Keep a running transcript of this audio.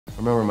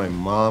remember my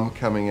mom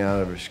coming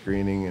out of her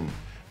screening and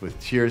with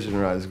tears in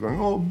her eyes going,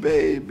 "Oh,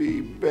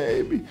 baby,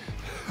 baby."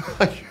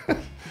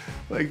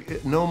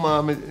 like, no,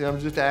 Mom, I'm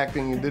just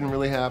acting. It didn't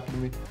really happen to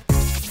me.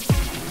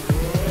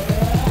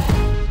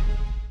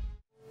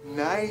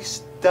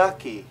 Nice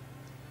ducky.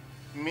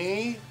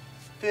 Me,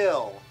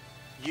 Phil.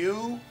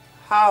 You,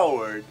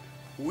 Howard.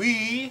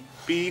 We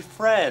be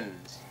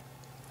friends.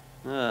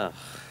 Ugh.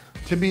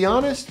 To be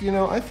honest, you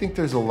know, I think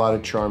there's a lot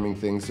of charming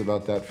things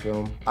about that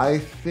film. I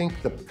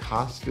think the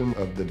costume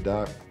of the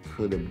duck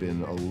could have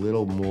been a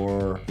little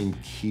more in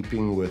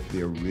keeping with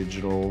the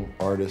original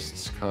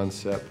artist's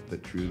concept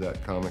that drew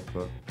that comic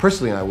book.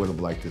 Personally, I would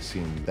have liked to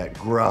see that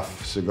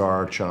gruff,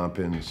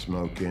 cigar-chomping,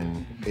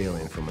 smoking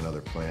alien from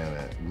another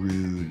planet.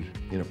 Rude,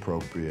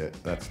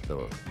 inappropriate. That's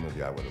the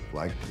movie I would have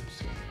liked to have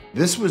seen.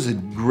 This was a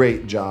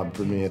great job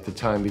for me at the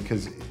time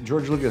because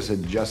George Lucas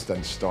had just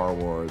done Star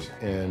Wars,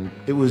 and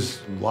it was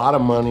a lot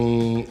of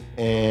money,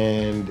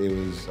 and it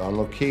was on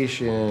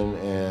location,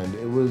 and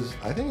it was,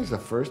 I think it was the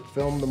first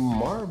film the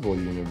Marvel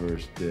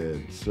Universe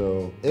did.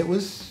 So it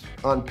was,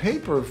 on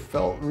paper,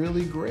 felt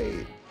really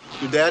great.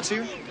 Your dad's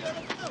here?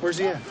 Where's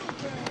he at?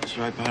 It's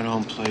right behind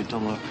home plate.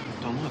 Don't look.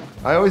 Don't look.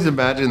 I always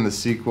imagined the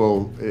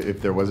sequel, if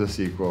there was a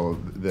sequel,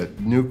 that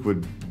Nuke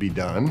would be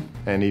done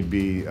and he'd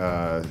be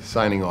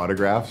signing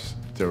autographs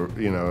to,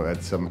 you know,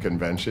 at some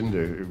convention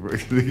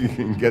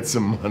to get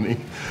some money.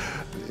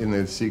 In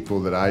the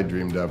sequel that I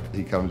dreamed up,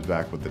 he comes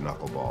back with the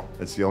knuckleball.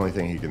 It's the only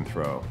thing he can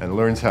throw, and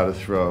learns how to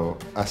throw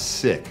a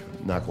sick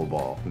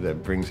knuckleball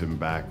that brings him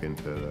back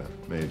into the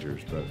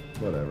majors, but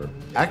whatever.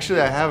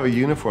 Actually, I have a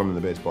uniform in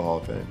the Baseball Hall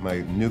of Fame. My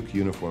Nuke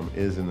uniform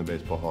is in the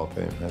Baseball Hall of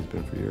Fame, has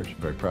been for years.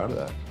 Very proud of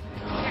that.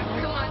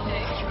 Come on,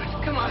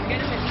 Dave. Come on,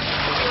 get him in.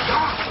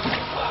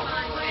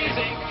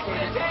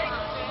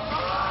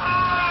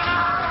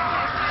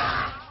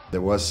 There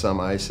was some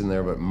ice in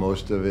there, but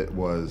most of it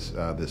was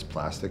this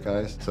plastic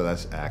ice, so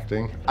that's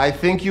acting. I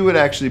think you would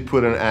actually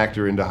put an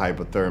actor into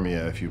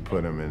hypothermia if you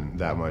put him in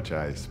that much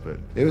ice, but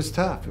it was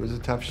tough. It was a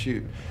tough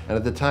shoot. And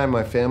at the time,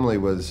 my family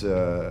was,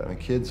 my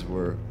kids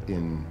were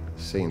in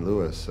St.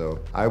 Louis, so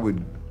I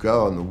would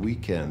go on the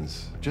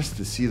weekends just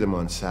to see them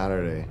on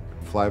Saturday,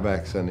 fly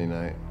back Sunday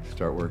night,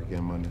 start work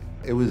again Monday.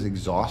 It was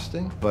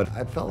exhausting, but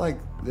I felt like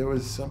there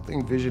was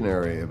something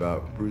visionary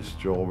about Bruce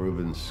Joel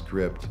Rubin's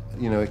script.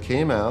 You know, it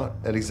came out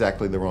at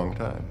exactly the wrong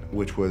time,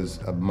 which was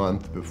a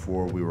month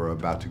before we were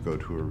about to go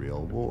to a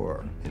real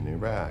war in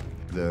Iraq.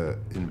 The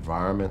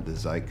environment, the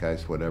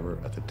zeitgeist, whatever,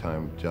 at the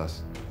time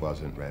just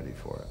wasn't ready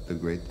for it. The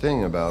great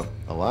thing about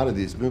a lot of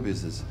these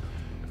movies is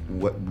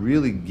what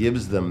really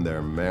gives them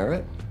their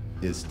merit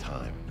is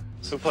time.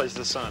 Who plays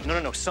the sun?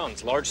 No,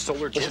 suns, large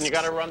solar discs. Listen, you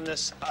gotta run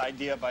this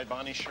idea by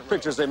Bonnie Sherrill.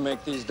 Pictures they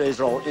make these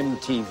days are all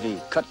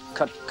MTV. Cut,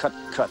 cut, cut,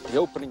 cut. The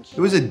opening. It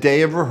was a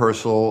day of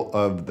rehearsal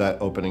of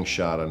that opening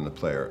shot on the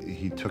player.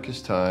 He took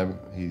his time.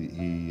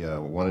 He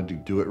wanted to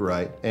do it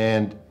right.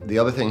 And the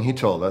other thing he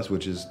told us,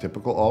 which is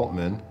typical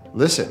Altman,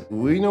 listen,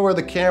 we know where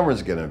the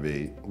camera's gonna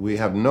be. We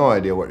have no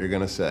idea what you're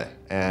gonna say.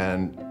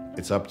 And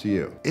it's up to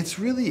you. It's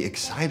really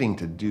exciting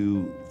to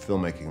do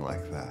filmmaking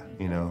like that,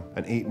 you know?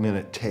 An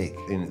 8-minute take,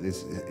 and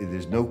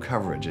there's no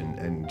coverage,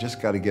 and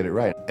just gotta get it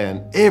right.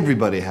 And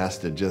everybody has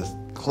to just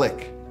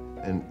click.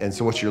 And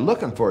so what you're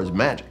looking for is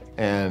magic.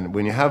 And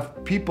when you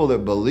have people that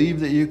believe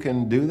that you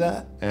can do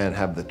that, and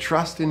have the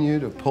trust in you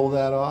to pull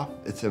that off,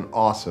 it's an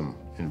awesome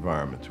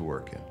environment to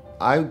work in.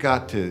 I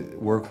got to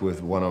work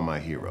with one of my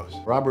heroes,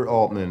 Robert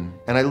Altman,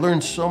 and I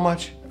learned so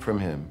much from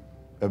him,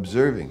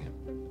 observing him,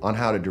 on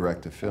how to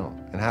direct a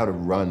film and how to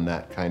run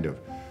that kind of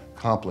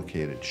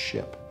complicated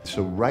ship.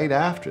 So right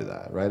after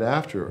that, right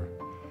after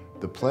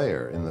The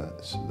Player, in the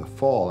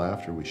fall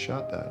after we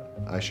shot that,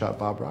 I shot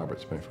Bob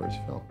Roberts, my first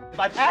film.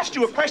 I've asked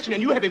you a question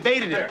and you have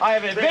evaded it. I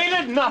have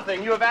evaded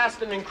nothing. You have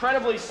asked an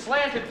incredibly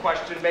slanted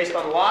question based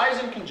on lies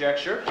and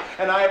conjecture,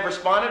 and I have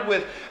responded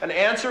with an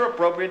answer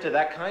appropriate to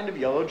that kind of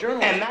yellow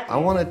journalism. I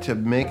wanted to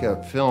make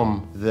a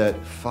film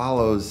that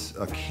follows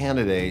a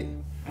candidate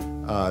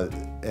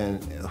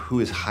and who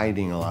is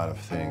hiding a lot of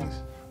things.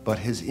 But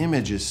his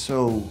image is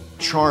so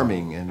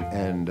charming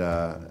and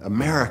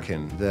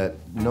American that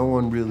no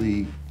one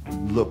really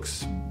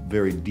looks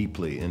very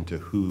deeply into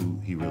who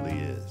he really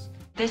is.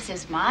 This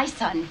is my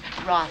son,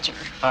 Roger.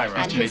 Hi, Roger.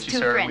 And his Meet you, two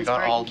sir. friends, We got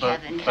Bert all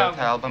and the Kevin.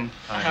 album.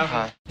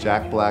 Hi.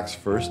 Jack Black's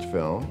first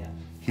film,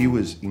 he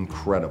was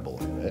incredible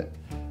in it.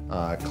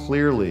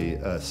 Clearly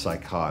a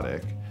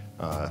psychotic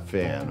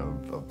fan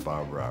of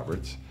Bob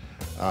Roberts.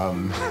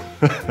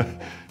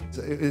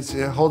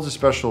 It holds a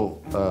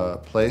special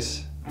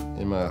place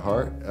in my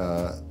heart,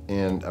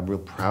 and I'm real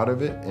proud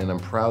of it, and I'm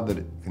proud that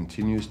it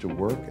continues to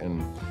work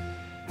and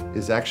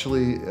is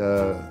actually,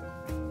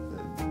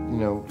 you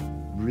know,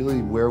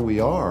 really where we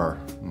are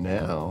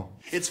now.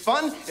 It's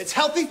fun, it's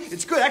healthy,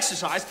 it's good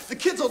exercise, the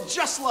kids will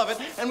just love it,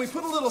 and we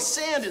put a little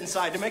sand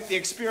inside to make the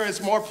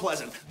experience more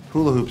pleasant.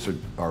 Hula hoops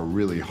are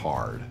really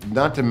hard.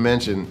 Not to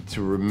mention,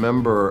 to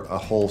remember a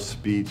whole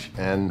speech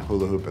and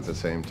hula hoop at the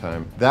same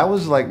time. That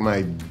was like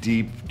my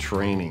deep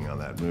training on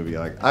that movie.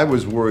 Like, I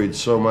was worried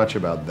so much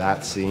about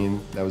that scene.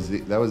 That was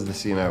the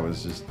scene I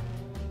was just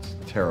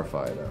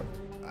terrified of.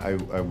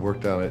 I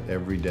worked on it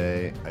every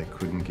day. I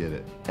couldn't get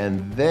it.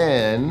 And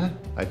then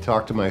I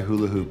talked to my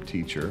hula hoop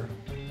teacher.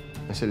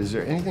 I said, is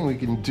there anything we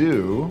can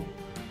do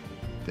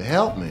to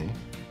help me?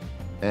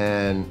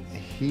 And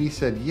he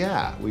said,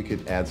 yeah, we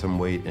could add some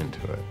weight into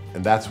it.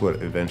 And that's what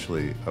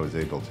eventually I was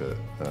able to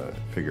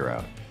figure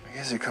out. I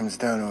guess it comes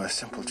down to a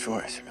simple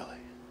choice, really.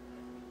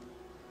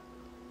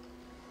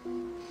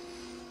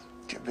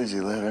 Get busy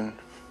living,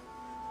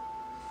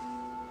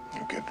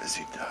 or get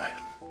busy dying.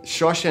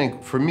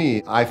 Shawshank, for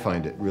me, I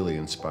find it really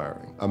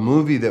inspiring. A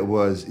movie that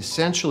was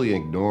essentially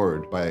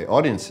ignored by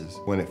audiences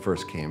when it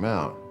first came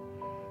out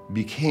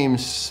became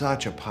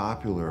such a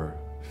popular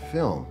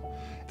film.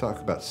 Talk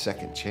about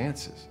second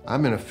chances.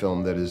 I'm in a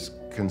film that is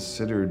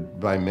considered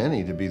by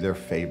many to be their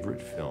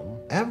favorite film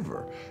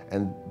ever.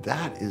 And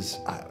that is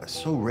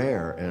so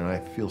rare, and I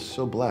feel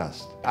so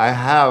blessed. I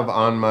have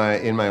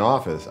in my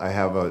office, I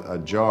have a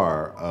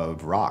jar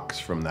of rocks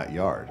from that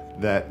yard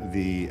that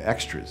the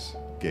extras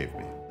gave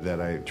me,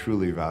 that I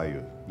truly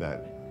value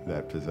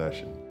that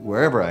possession.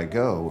 Wherever I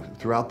go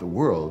throughout the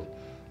world,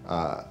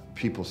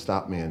 people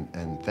stop me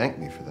and thank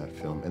me for that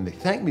film. And they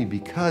thank me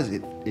because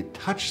it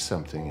touched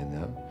something in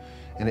them,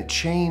 and it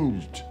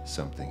changed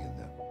something in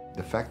them.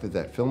 The fact that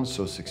that film is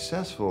so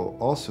successful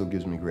also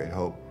gives me great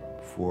hope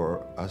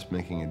for us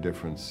making a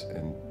difference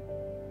in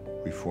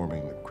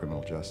reforming the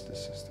criminal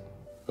justice system.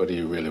 What do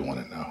you really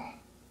want to know?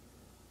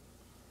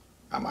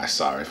 Am I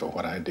sorry for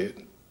what I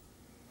did?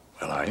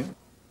 Well, I am.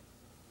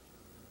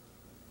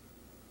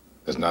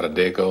 There's not a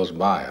day goes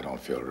by I don't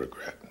feel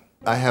regret.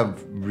 I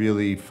have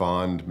really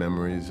fond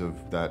memories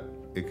of that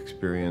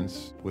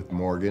experience with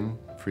Morgan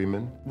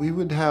Freeman. We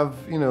would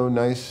have,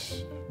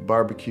 nice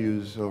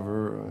barbecues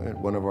over at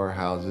one of our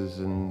houses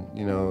and,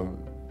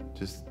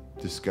 just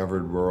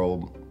discovered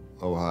rural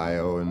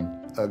Ohio,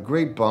 and a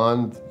great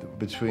bond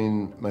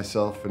between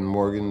myself and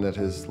Morgan that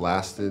has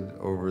lasted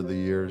over the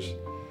years.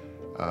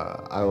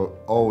 I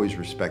always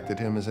respected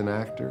him as an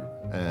actor,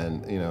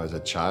 and as a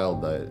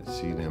child I'd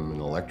seen him in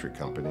Electric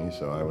Company,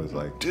 so I was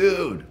like,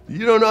 dude,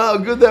 you don't know how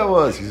good that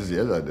was. He says,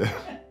 yes, I do.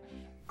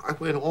 I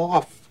went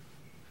off.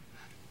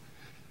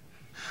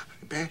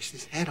 I bashed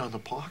his head on the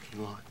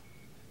parking lot.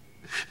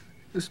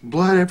 There's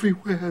blood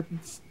everywhere.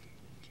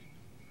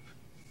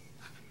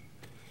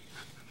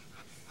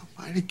 I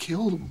might have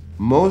killed him.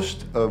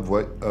 Most of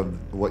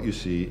what you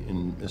see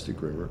in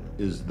Mystic River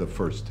is the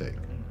first take,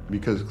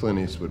 because Clint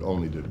Eastwood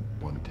only did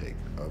one take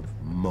of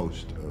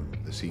most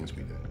of the scenes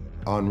we did.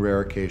 On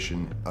rare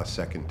occasion, a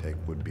second take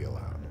would be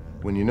allowed.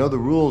 When you know the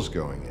rules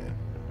going in,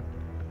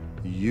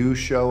 you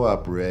show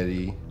up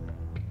ready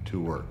to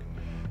work.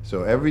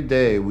 So every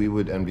day we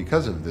would, and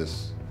because of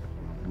this,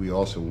 we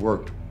also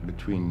worked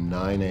between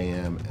 9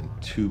 a.m. and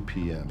 2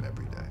 p.m.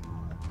 every day.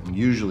 And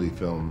usually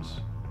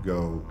films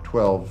go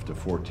 12 to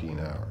 14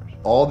 hours.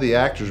 All the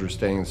actors were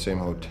staying in the same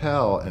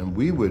hotel, and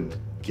we would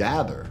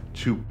gather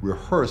to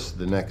rehearse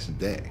the next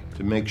day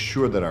to make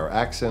sure that our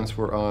accents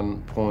were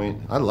on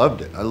point. I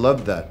loved it. I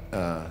loved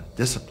that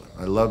discipline.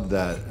 I loved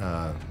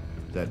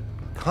that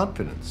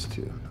confidence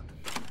too.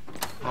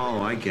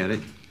 Oh, I get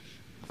it.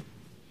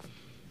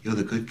 You're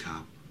the good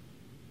cop.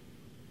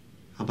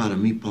 How about a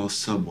meatball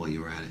sub while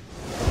you're at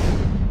it?